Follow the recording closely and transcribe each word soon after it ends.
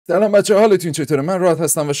سلام بچه، حالتون چطوره؟ من راحت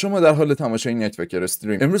هستم و شما در حال تماشای نایتوکر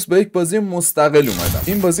استریم. امروز با یک بازی مستقل اومدم.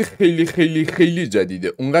 این بازی خیلی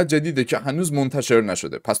جدیده، اونقدر جدیده که هنوز منتشر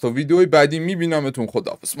نشده. پس تا ویدیوی بعدی میبینمتون.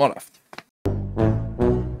 خداحافظ، ما رفتیم.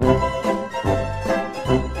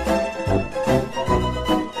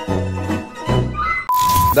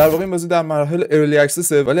 در واقع این بازی در مراحل ارلی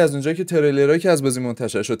اکسسه، ولی از اونجایی که تریلرایی که از بازی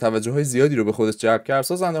منتشر شد توجه‌های زیادی رو به خودش جلب کرد،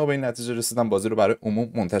 سازنده‌ها به این نتیجه رسیدن بازی رو برای عموم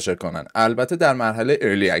منتشر کنن. البته در مرحله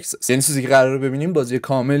ارلی اکسس، یعنی چیزی که قراره ببینیم بازی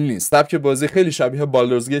کامل نیست. سبک بازی خیلی شبیه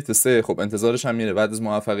بالدورز گیت 3. خب انتظارش هم میره بعد از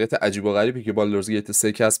موفقیت عجیب و غریبی که بالدورز گیت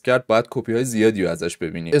 3 کسب کرد، باید کپی‌های زیادی رو ازش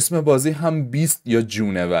ببینیم. اسم بازی هم بیست یا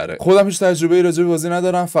جونوره. خودم هیچ تجربه‌ای راجع به بازی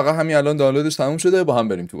ندارم، فقط همین الان دانلودش تموم شده. با هم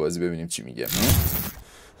بریم تو بازی ببینیم چی میگه.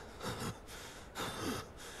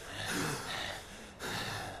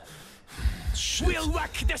 We'll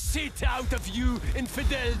whack the shit out of you,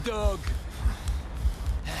 infidel dog!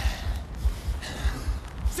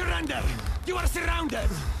 Surrender! You are surrounded!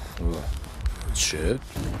 چه؟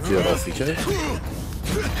 گرافیکه؟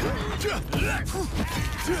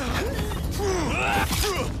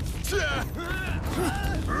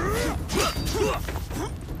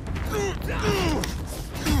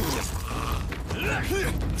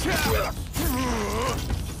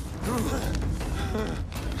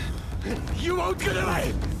 You won't get away!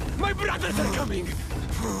 My brothers are coming!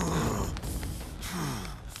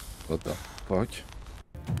 What the fuck?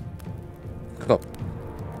 خب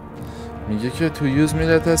میگه که تو یوز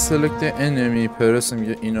میلت از سلکت انمی پرس،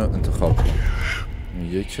 میگه اینو انتخاب کن.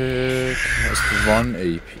 میگه که هست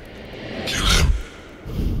 1 AP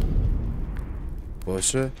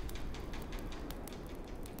باشه.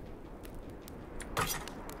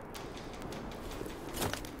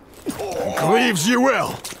 Cleaves you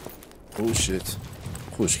will! او شیت،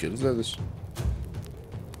 خوشگل زدش.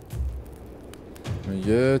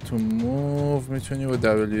 میگه تو موو میتونی با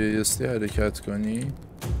WASD حرکت کنی.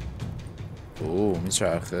 اوه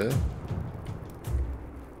میچرخه.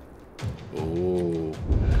 اوه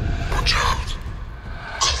Watch out.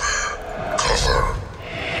 Cover.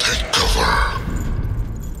 Take cover.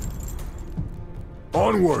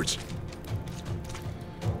 Onwards!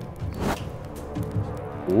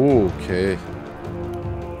 اوکی.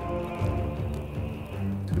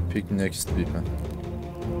 Pick next weapon.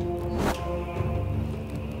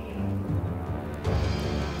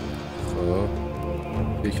 خب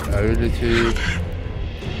یک ابیلیتی یه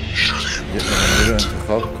انمی رو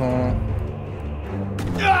انتخاب کن.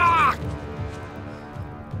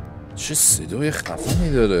 چه صدای خفنی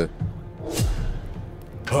داره.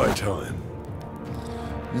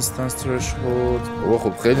 اینستنس ترشهولد. اوه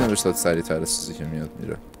خب خیلی نوشتاد سریع تر از چیزی که میاد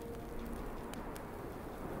میره.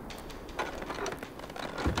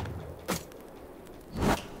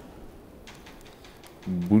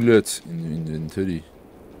 Bullet in the inventory.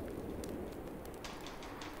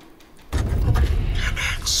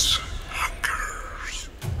 Next hungers.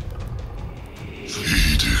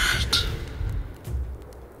 Feed it.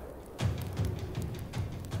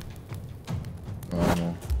 Oh no.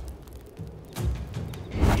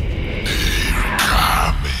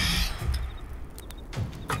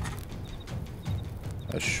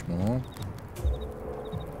 Ashmo.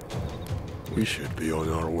 We should be on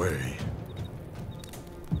our way.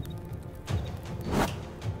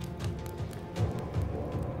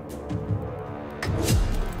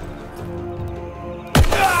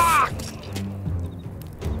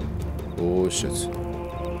 شت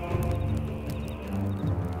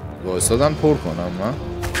وایسادم پر کنم من.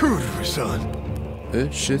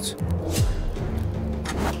 شت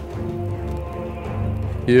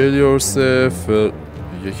heal yourself.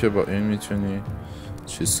 میگه که با این میتونی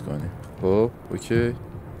چیز کنی. خب اوکی.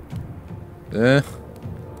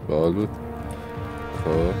 بالود.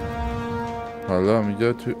 خب حالا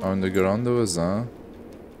میگه تو underground رو بزن.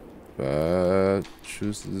 بعد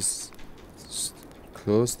choose this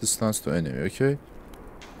close distance to enemy, okay?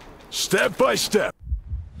 Step by step.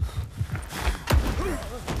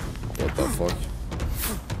 What the fuck?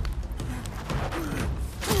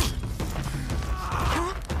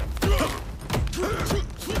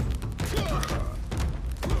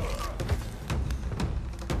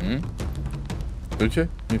 اوکی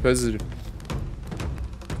میپذیریم.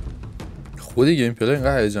 خودی گیم پلی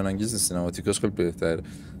اینقدر هیجان انگیز، سینماتیکاش خیلی بهتره.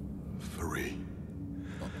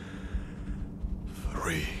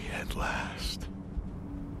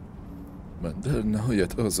 من در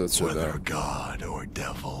نهایت آزاد شدم.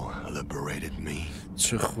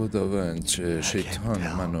 چه خداوند چه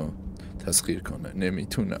شیطان منو تسخیر کنه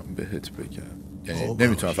نمیتونم بهت بگم. یعنی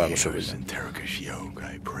نمیتونم فرقشو بگم.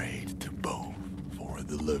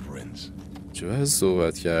 چه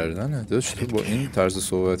صحبت کردنه داشت تو با این طرز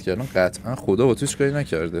صحبت کردن قطعا خدا با توش کاری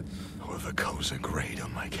نکرده.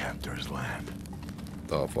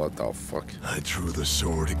 What the fuck? I drew the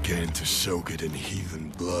sword again to soak it in heathen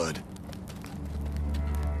blood.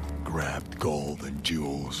 Grabbed gold and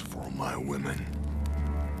jewels for my women.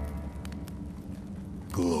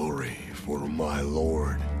 Glory for my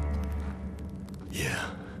lord. Yeah.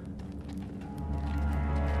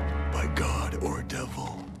 By God or devil,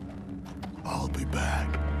 I'll be back.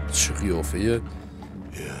 چه قیافه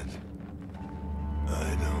Yet, I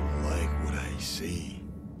don't like what I see.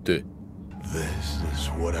 ده This is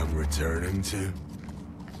what I'm returning to?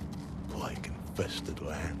 Like infested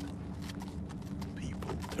land.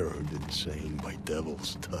 People turned insane by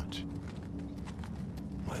devil's touch.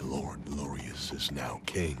 My lord Glorious is now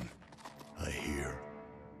king, I hear.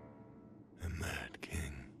 And that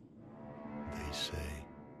king, they say,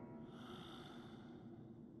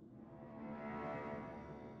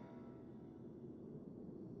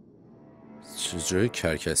 چه جای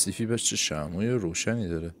کرکسیفی باشه، چه شمعای روشنی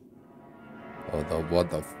داره. What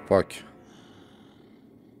the fuck.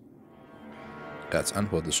 قطعا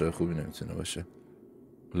پادشاه خوبی نمیتونه باشه.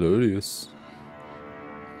 Glorious.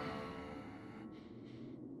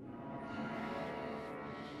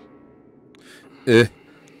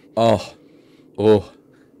 آه اوه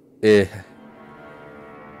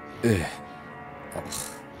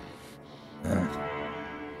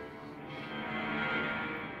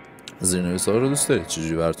زیرنویس ها رو دوست دارید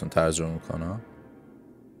چجوری براتون ترجمه میکنم؟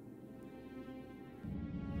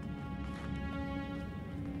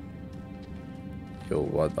 Yo,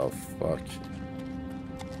 what the fuck.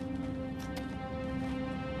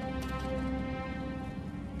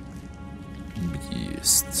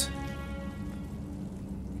 بیست.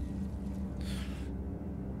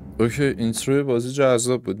 اوکی اینتروی بازی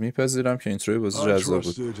جذاب بود. میپذیرم که اینتروی بازی جذاب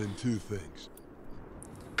بود.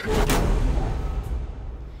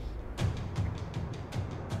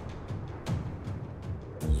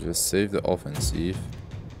 Just save the offensive.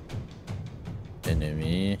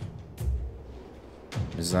 Enemy.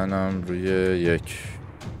 میزنم روی یک.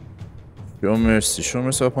 Show mercy. Show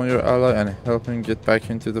mercy upon your ally and help him get back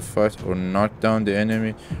into the fight or knock down the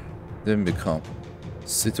enemy. Then become.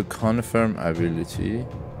 See to confirm ability.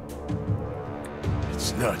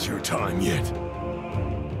 It's not your time yet.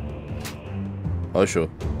 هاشو.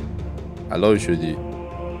 علاوه شدی.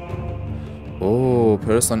 اوه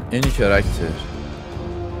press on any character.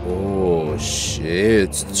 اوه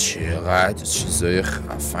شیت چقدر چیزای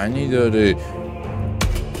خفنی داره.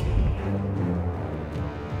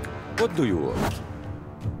 What do you want?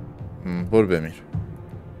 برو بمیر.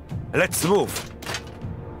 Let's move.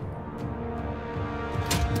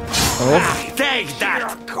 Take that,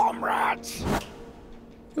 comrades.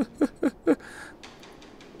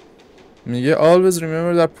 میگه always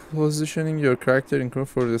remember that positioning your character include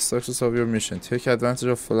for the success of your mission. Take advantage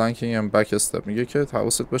of flanking and back step. میگه که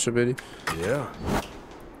حواست باشه بری. Yeah.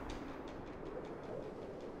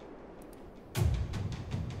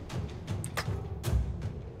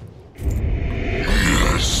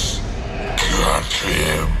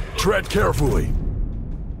 Tread carefully.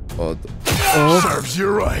 Serves you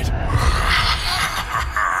right.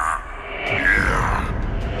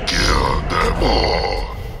 Kill them all.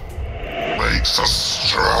 Makes us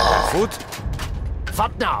strong. Foot.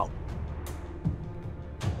 What now?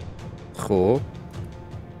 خب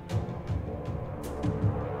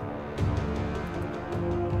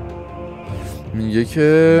میگه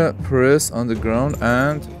که press on the ground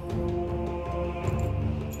and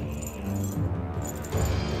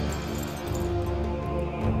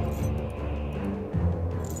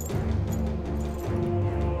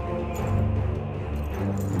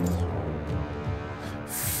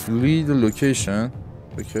flee the location.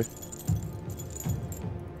 Okay.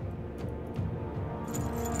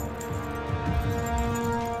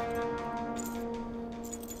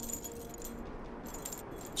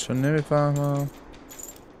 چون نمیفهمم.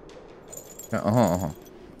 آها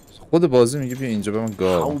خود بازی میگه بیا اینجا به من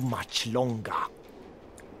گاو. How much longer?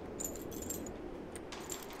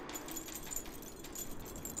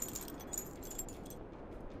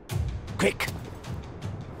 Quick.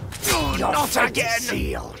 Not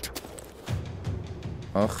again.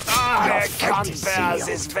 آخ I can't bear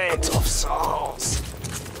this weight of souls.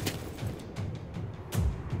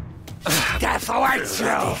 Death awaits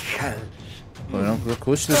you. بایرام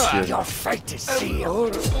کشتش کرد. Your fate is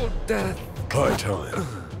sealed. High time.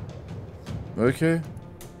 Okay.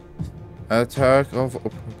 Attack of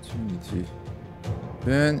opportunity.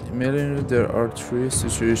 When melee there are three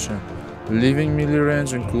situations. Leaving melee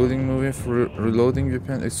range including moving, reloading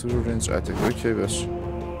weapon, extra range attack. Okay باش.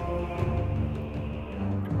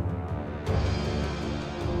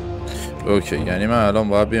 اوکی یعنی من الان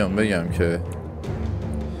باید بیام بگم که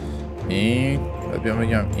این باید بیام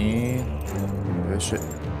بگم این بشه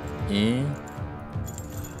این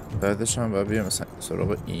بعدش هم باید بیام مثلا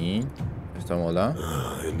سراغ این احتمالا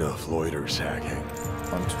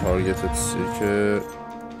آن تارگت سیر که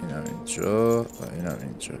اینم اینجا و اینم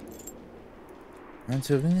اینجا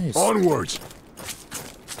منطقی نیست.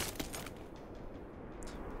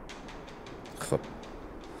 خب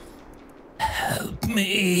Help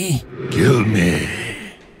me. Kill me.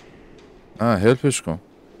 هلپش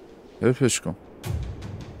کن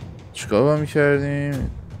چیکار با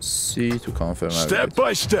میکردیم؟ سی تو کانفرم Step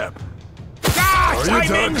by step.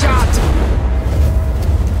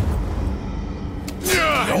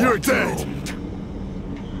 You're dead.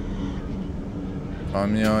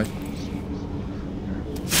 میای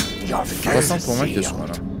خواستم کمکش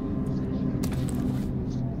کنم.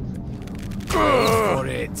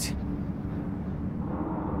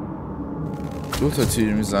 دو تا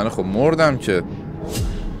تیر میزنه. خب مردم که.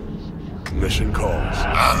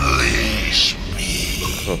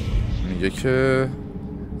 خب میگه که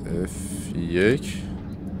F1 یه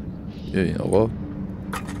این آقا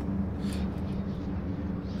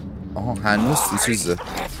آها هنوز تی چیزه.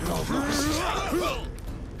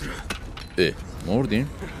 مردیم.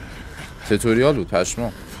 توتوریال بود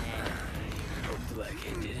پشما.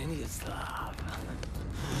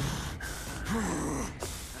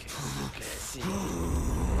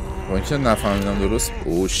 با اینکه نفهمیدم درست.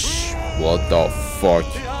 اوش what the fuck.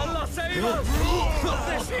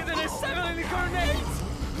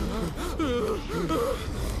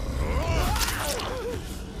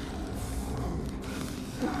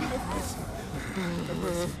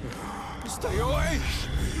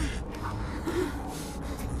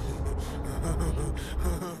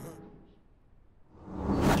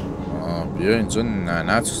 بیا اینجا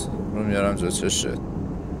ننت رو میارم جا چشت.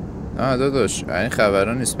 نه داداش این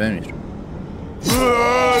خبرها نیست بمیر.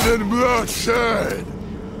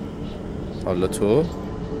 حالا تو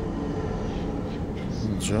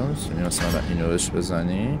اینجا میتونی مثلا اینو بهش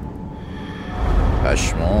بزنی.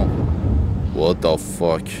 پشما what the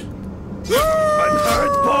fuck.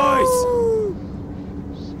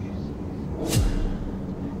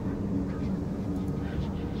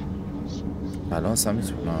 الان اصلا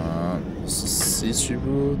میتونم سی چی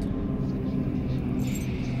بود؟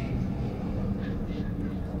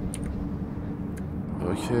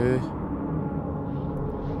 اوکی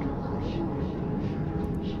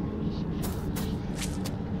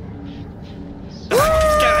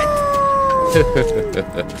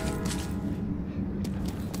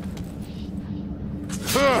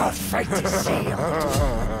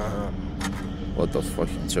what the fuck.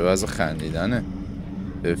 این چه وضع خندیدنه.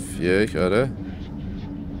 F1 آره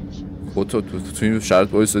خود تو این شرط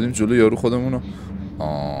بایستادیم جلو یارو خودمونو.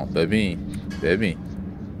 ببین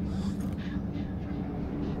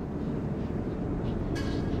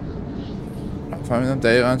فهمیدم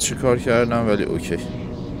دقیقا چی کار کردم ولی اوکی.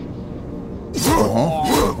 آها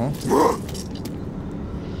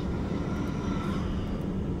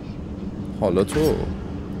حالا تو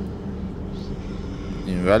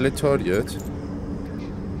این ولی تارگت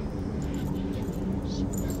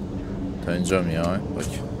تا اینجا میای.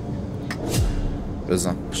 اوکی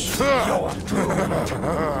بزن.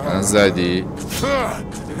 من زدی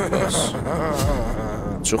باش.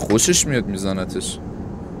 چه خوشش میاد میزنتش.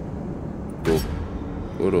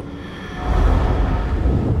 برو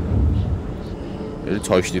خیلی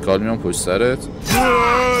تاکتیکال میام پشت سرت.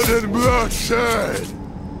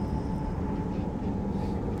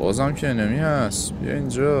 بازم که انمی هست. بیا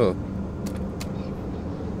اینجا.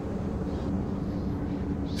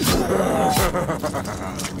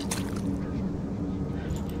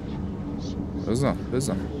 بزن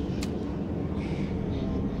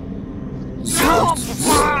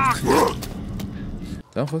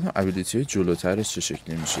دارم خودم ابیلیتی های جلوترش چه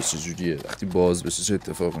شکلی میشه چه جوریه وقتی باز بشه چه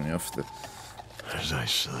اتفاق میافته. As I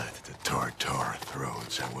slid the Tartar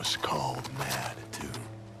throats, I was called mad to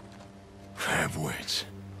have wits.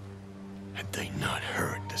 Had they not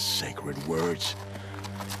heard the sacred words?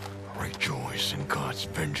 Rejoice in God's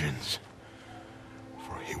vengeance,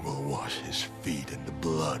 for he will wash his feet in the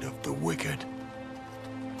blood of the wicked.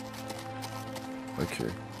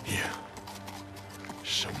 Okay. Yeah.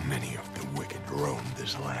 So many of the wicked roam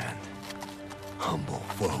this land. Humble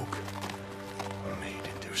folk.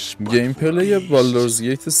 گیم پلی بالدورز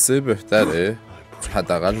گیت 3 بهتره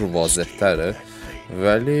حداقل رو واضح تره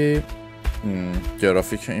ولی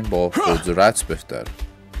گرافیک این با قدرت بهتره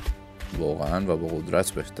واقعا و با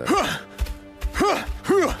قدرت بهتره.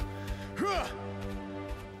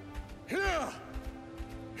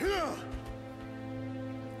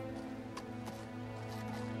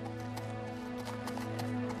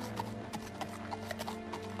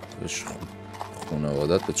 بهش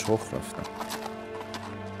خونوادت به چخ رفتن.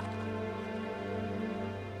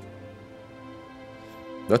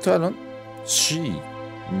 و تو الان چی؟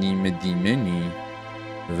 نیمه دیمنی؟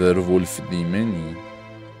 ورولف دیمنی؟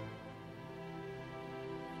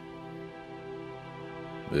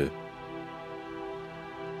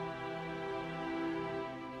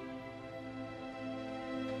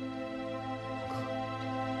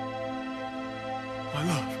 My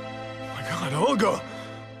love. My God, Olga.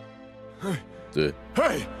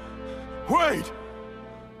 Hey, wait.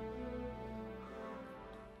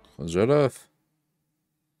 کجا رفت؟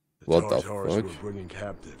 What the fuck?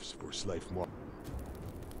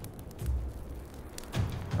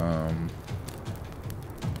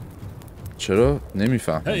 چرا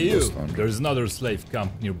نمیفهمم؟ Hey you, there's another slave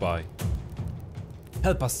camp nearby.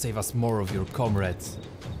 Help us save us more of your comrades.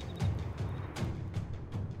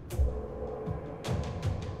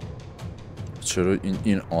 چرا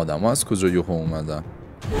این آدم از کجا یهو اومدن؟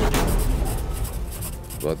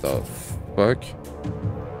 What the fuck?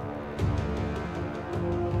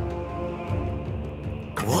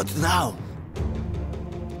 What now?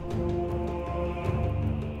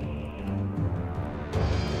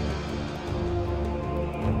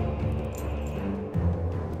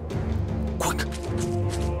 Quick!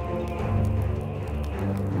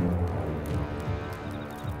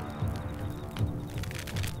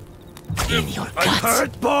 In your guts! I'm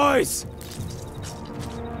hurt, boys!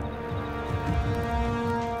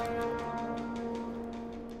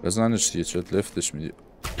 بزنش دیگه چت لفتش میدی.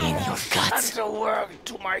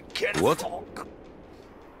 What?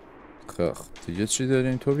 خب دیگه چی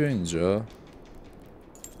داریم؟ تو بیا اینجا.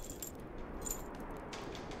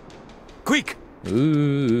 Quick!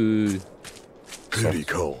 Duty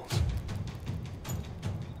calls.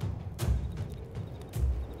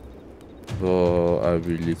 با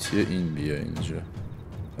ابیلیتی این بیا اینجا.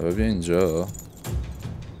 بیا اینجا.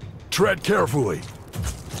 Tread carefully.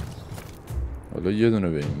 حالا یه دونه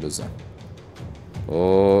به این بزن.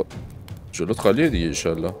 جلوت خالیه دیگه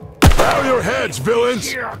ایشالله. Bow your heads, villains!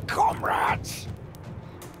 Here, comrades!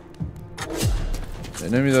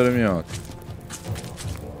 نمیداره میاد.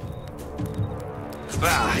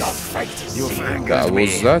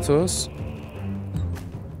 12 تاست.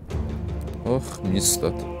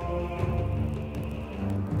 میستاد.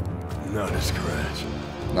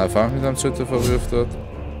 نفهمیدم چه اتفاقی افتاد.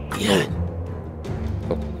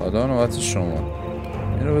 خب حالا نوبت شما.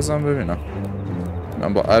 اینو بزن ببینم.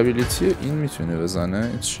 من با ابیلیتی این میتونه بزنه.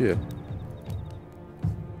 این چیه؟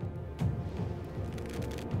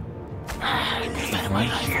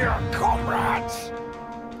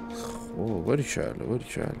 اوه باریکلا.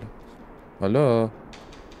 حالا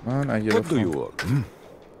من اگه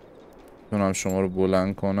بخوام شما رو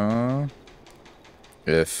بلند کنم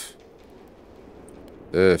F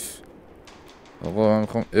آقا من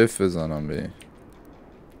میخوام F بزنم به این.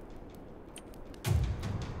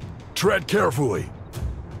 Tread carefully.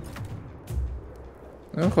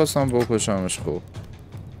 نمیخواستم بکشمش. خب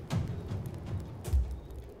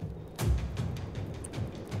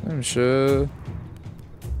نمیشه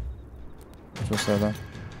چون سلام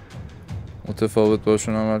متفاوت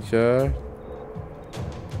باشون عمل کرد.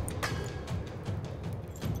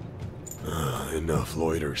 Enough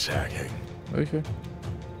loiters hacking. Okay.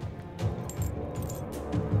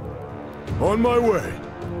 On my way.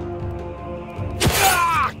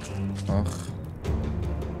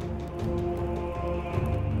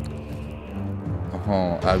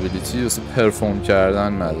 آها ابیلیتی واسه پرفورم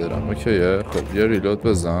کردن ندارم. اوکیه. خب یه ریلود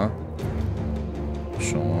بزن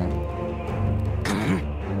شما.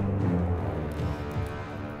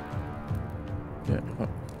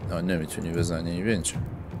 نمیتونی بزنی. ببین چه.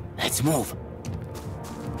 Let's move.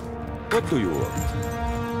 What do you want?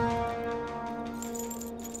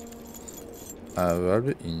 اول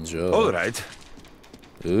به اینجا. All right.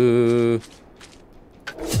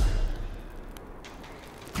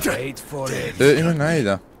 اینو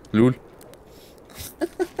ندیدم. لول.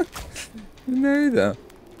 ندیدم.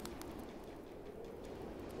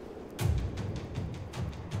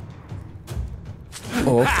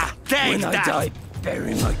 When I die,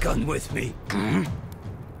 bury my gun with me.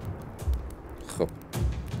 خب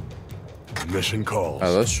Mission calls.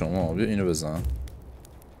 اول شما بیا اینو بزن.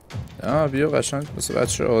 بیا قشنگ مثل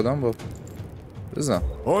بچه آدم با بزن.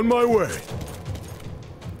 On my way.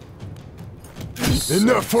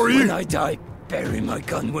 Enough for you. When I die, bury my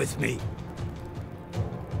gun with me.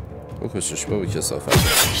 بکشش بابا کثافت.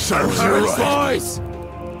 Serves you right.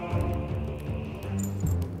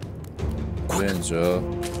 بیا اینجا.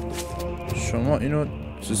 شما اینو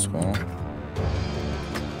چیز کن.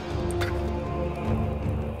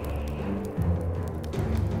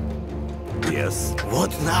 Yes.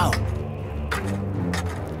 What now?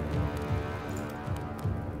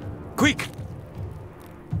 Quick!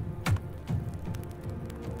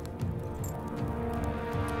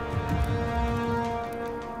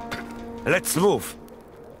 Let's move.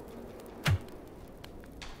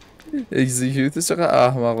 اکزیکیوت چقدر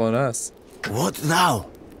احمقانه است. What now?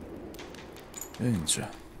 اینجا.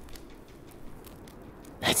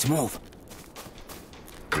 Let's move.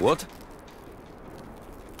 What?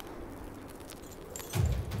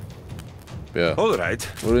 بیا. All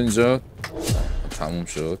right. برو اینجا. تموم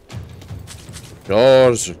شد.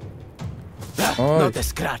 چارج. Not a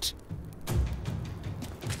scratch.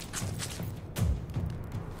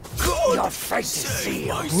 Your face is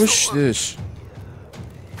sealed. پشتش.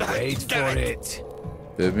 Wait for it.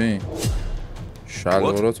 ببین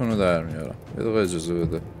شلواراتونو در میارم. یه دقیقه اجازه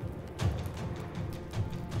بده.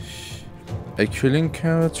 A killing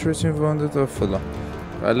camera treating wounded و فلان.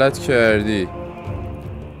 غلط کردی.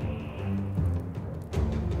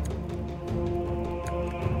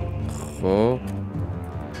 خب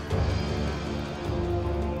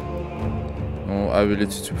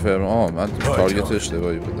ability to perform. من تارگت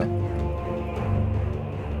اشتباهی بودم.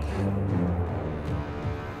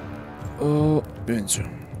 اینجا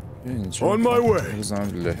On my way. بزنم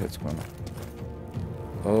لهت کنم.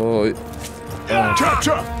 اوه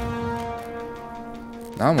Capture.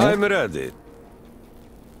 نمو I'm ready.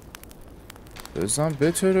 بزن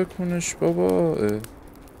بتره کنش بابا.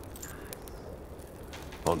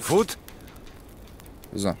 On foot.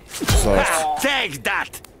 بزن زارت. Take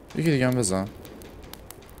that. یکی دیگه هم بزن.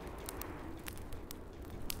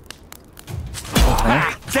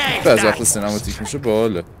 Take بعض وقت that. سینماتیک میشه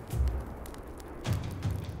باله.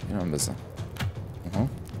 این هم بزن.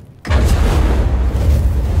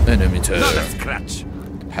 انمی Not a تر scratch.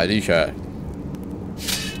 پری کرد.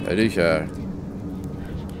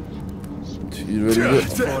 تیر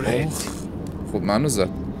بریده. خب منو زد.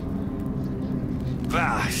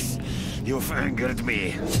 You've angered me.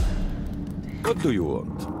 What do you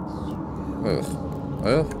want?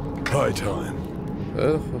 High time.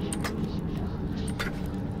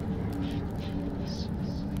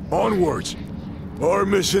 Onwards. Our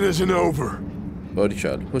mission isn't over.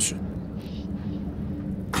 باریکل پشه.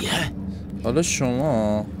 حالا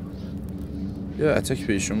شما یه اتک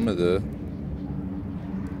به ایشون بده.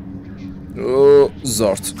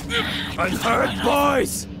 زارت. Unhurt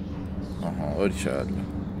boys. آها باریکل.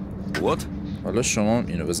 What? حالا شما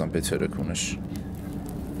اینو بزن به ترکونش.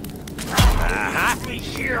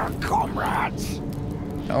 Here, comrades.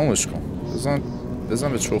 تمامش کن.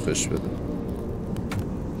 بزن به چوخش بده.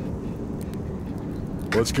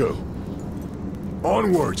 Let's go.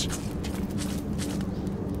 Onwards.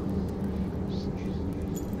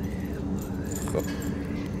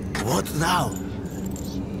 What now?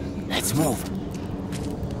 Let's move.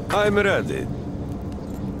 I'm ready.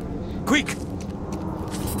 Quick.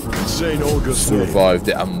 Survive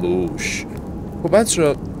the ambush. خب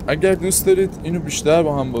بچه‌ها اگر دوست دارید اینو بیشتر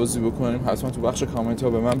با هم بازی بکنیم حتما تو بخش کامنت ها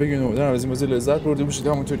به من بگین. امیدوارم از این بازی لذت برده باشید.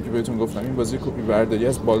 همونطوری که بهتون گفتم این بازی کپی برداری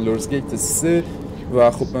از بالدورز گیت 3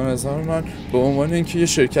 و خب به نظر من به عنوان اینکه یه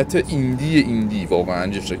شرکت ایندی واقعا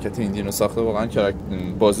یه شرکت ایندی اینو ساخته واقعا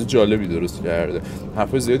بازی جالبی درست کرده.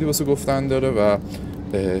 حرفای زیادی واسه گفتن داره و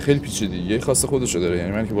خیلی پیچیدگی خاص خودشو داره.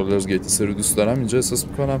 یعنی من که بالدورز گیت 3 رو دوست دارم اینجا احساس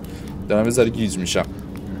می‌کنم دارم یه ذره گیج میشم.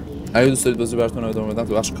 اگه دوست دارید بازی براتون ادامه بدم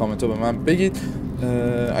تو بخش کامنت ها به من بگید.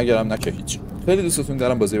 اگرم نه که هیچ. خیلی دوستتون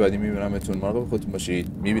دارم. بازی بعدی میبینمتون. مراقب خودتون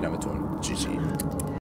باشید. میبینمتون. جی